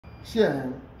See,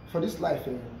 for this life,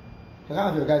 the kind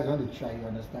of your guys don't they try, you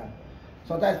understand?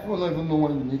 Sometimes people don't even know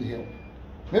when you need help.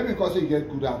 Maybe because you get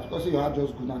good out, because your heart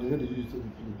just good now, they don't use it to the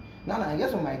play. Now, I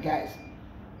guess with my guys,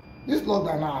 this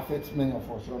lockdown now affects many of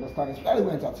us, you understand? Especially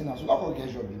when entertainers, so not get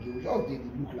job again. We just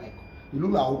they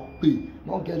look like pay,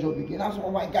 not get job again. That's one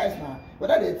of my guys now.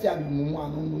 Whether they tell me more,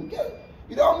 no,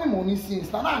 you don't have me money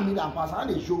since now I need that pass, and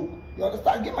they joke. You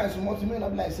understand? Give my small to me,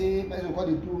 not like say, person call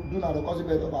they do now the cause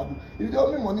better about do. If you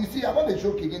don't have me money, see, I got the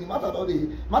joke again. Matter all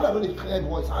the clear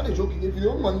voice, and they joke again. If you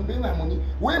don't have money, pay my money.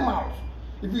 Whalemouth.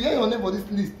 If you hear your name for this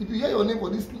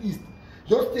list,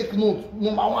 just take note.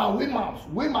 Number one,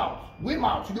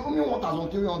 Whalemouth. You don't owe me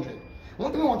 1,300.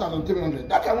 1,300.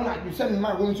 That time when you send me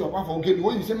my going to your path for Ogele,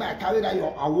 when you say I carry that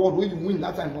your award when you win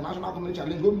that time for National Community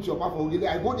Challenge, go to your path for Ogele,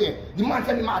 I go there. The man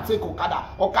tell me I take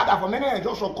Okada for many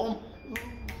just shall come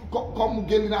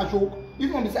Ogele na joke.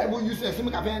 If on the side when you say me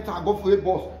can enter go for a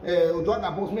boss, drag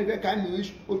a boss, maybe can me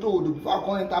reach auto before I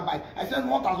come enter by. I send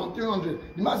 1,300.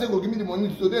 The man say go give me the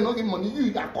money, so they don't give me money.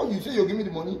 You I call you say you give me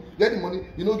the money, get the money,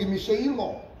 you know give me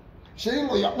Seyilaw,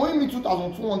 you are owing me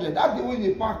 2,200. That day when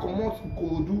you park come out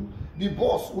go do. The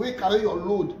boss will carry your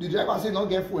load. The driver say not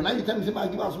get fuel. Now you tell me say I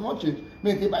give us small change.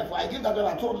 May take by 4. I give that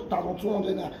driver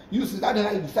 2,200 now. You see that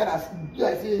then you decide as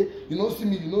I say you don't see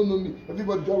me, you don't know me.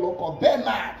 Everybody just lock up.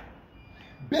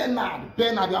 Bernard, you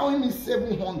are owing me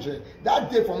 700. That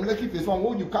day from Lucky Face One,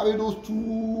 when you carry those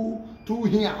two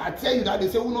here, I tell you that they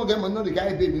say we not get money, not the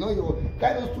guy baby. You know you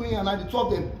carry those two here and at the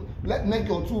top they make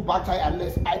your 2 back tire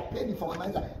less. I pay the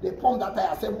organizer. They pump that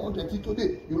tire 700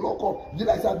 today. You lock up. Did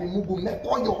I say be mugu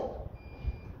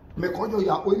Mekoyo, you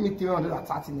are owing me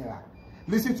 330 naira.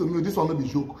 Listen to me, this one not be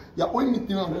joke. You are owing me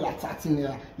 330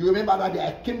 naira. You remember that day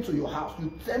I came to your house.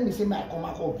 You tell me, say, I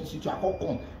come visit you. I can't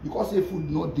come. You can't say food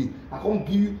not day. I can't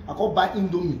give you, I can't buy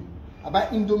Indomie. I buy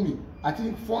Indomie. I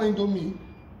think 4 Indomie,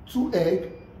 2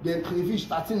 egg, then crayfish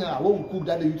 13 naira. What we cook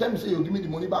that day? You tell me, say, you give me the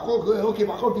money. But okay, if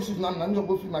I can't visit now, I'm not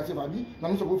supposed to feed myself. I'm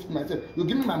not supposed to feed myself. You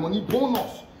give me my money,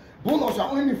 bonus. You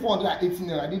are owing me 418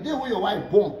 naira. The day when your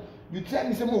wife born, you tell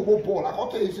me say mo go ball. I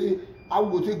can't tell you say I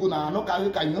will go take go now. No carry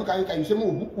car, you no carry car. You say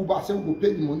mo book Uber, say we go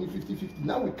pay the money 50-50.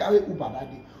 Now we carry Uber that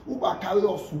day. Uber carry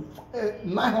us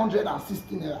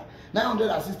 916 naira.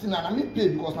 916 naira. I mean pay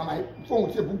because now my phone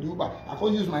will say book the Uber. I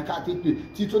can't use my car take pay.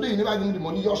 Till today you never give me the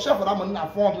money. Your share for that money now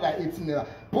 418 naira.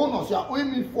 Bonus you are owing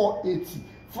me 480.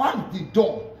 Frank the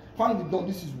Don.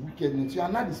 This is wickedness. You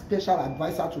are not the special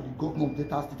advisor to the governor of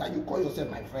Delta State. You call yourself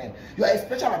my friend. You are a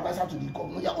special advisor to the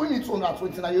governor. You are only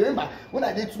 220. Now you remember when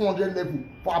I did 200 level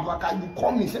for Abaka, you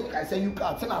call me, say me I say you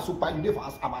can't send a super you did for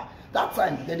Asaba. That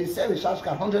time they sell a recharge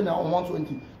card 100 naira on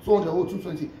 120, 200 or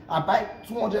 220. I buy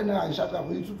 200 naira recharge card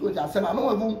for you 220. I said I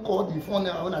don't even call the phone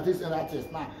naira when I take that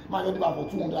test now. Man, you for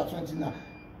 220 now.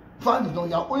 Find it down.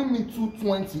 You are owing me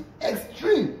 220.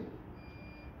 Extreme.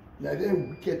 You are a very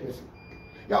wicked person.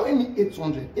 You are owing me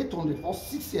 800 for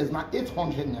 6 years now,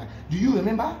 800 now. Do you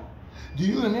remember?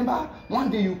 One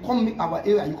day you come to our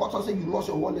area, you call us say you lost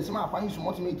your wallet. Say, I find you some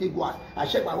money, me take go out. I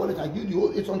check my wallet, I give you the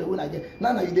whole 800 when I get.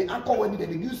 Now you the anchor wedding, they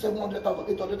give you 700,000,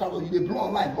 800,000, you they blow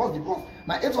online, boss the boss.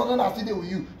 My 800 are still there with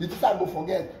you. You decide to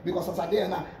forget because as I there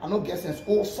now, I don't get sense.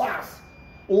 Oh SARS.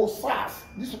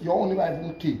 This is your only life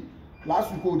even key.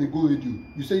 Last week, they go with you.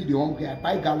 You say you don't hungry. I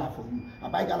buy gala for you. I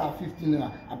buy gala 15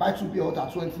 naira. I buy 2 beer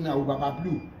at 20 naira with Baba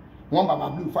Blue. 1 Baba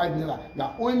Blue, 5 naira. You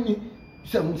are owing me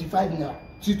 75 naira.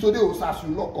 See today, Osas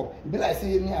you lock up. It be like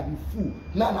saying me I be fool.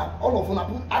 Now, all of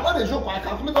them. I know the joke. I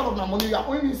calculate all of my money. You are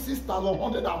owing me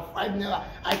 6,105 naira.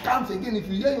 I can't again. If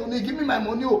you hear your name, give me my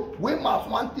money.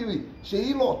 Whalemouth 13,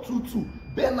 Seyilaw 22,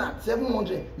 Bernard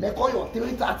 700, Mekoyo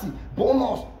 330,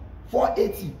 bonus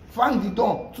 480, Frank the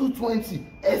Don 220,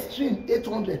 Extreme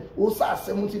 800, Osa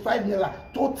 75 naira,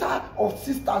 total of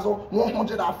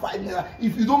 6,105 naira.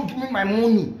 If you don't give me my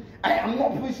money, I am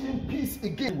not preaching peace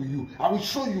again with you. I will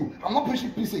show you. I'm not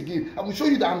preaching peace again. I will show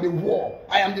you that I'm the war.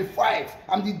 I am the fight.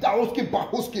 I'm the Daoske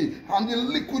Bahoske. I'm the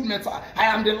liquid metal. I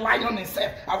am the lion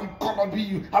itself. I will color be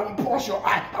you. I will brush your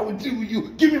eye. I will deal with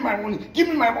you. Give me my money. Give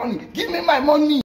me my money. Give me my money.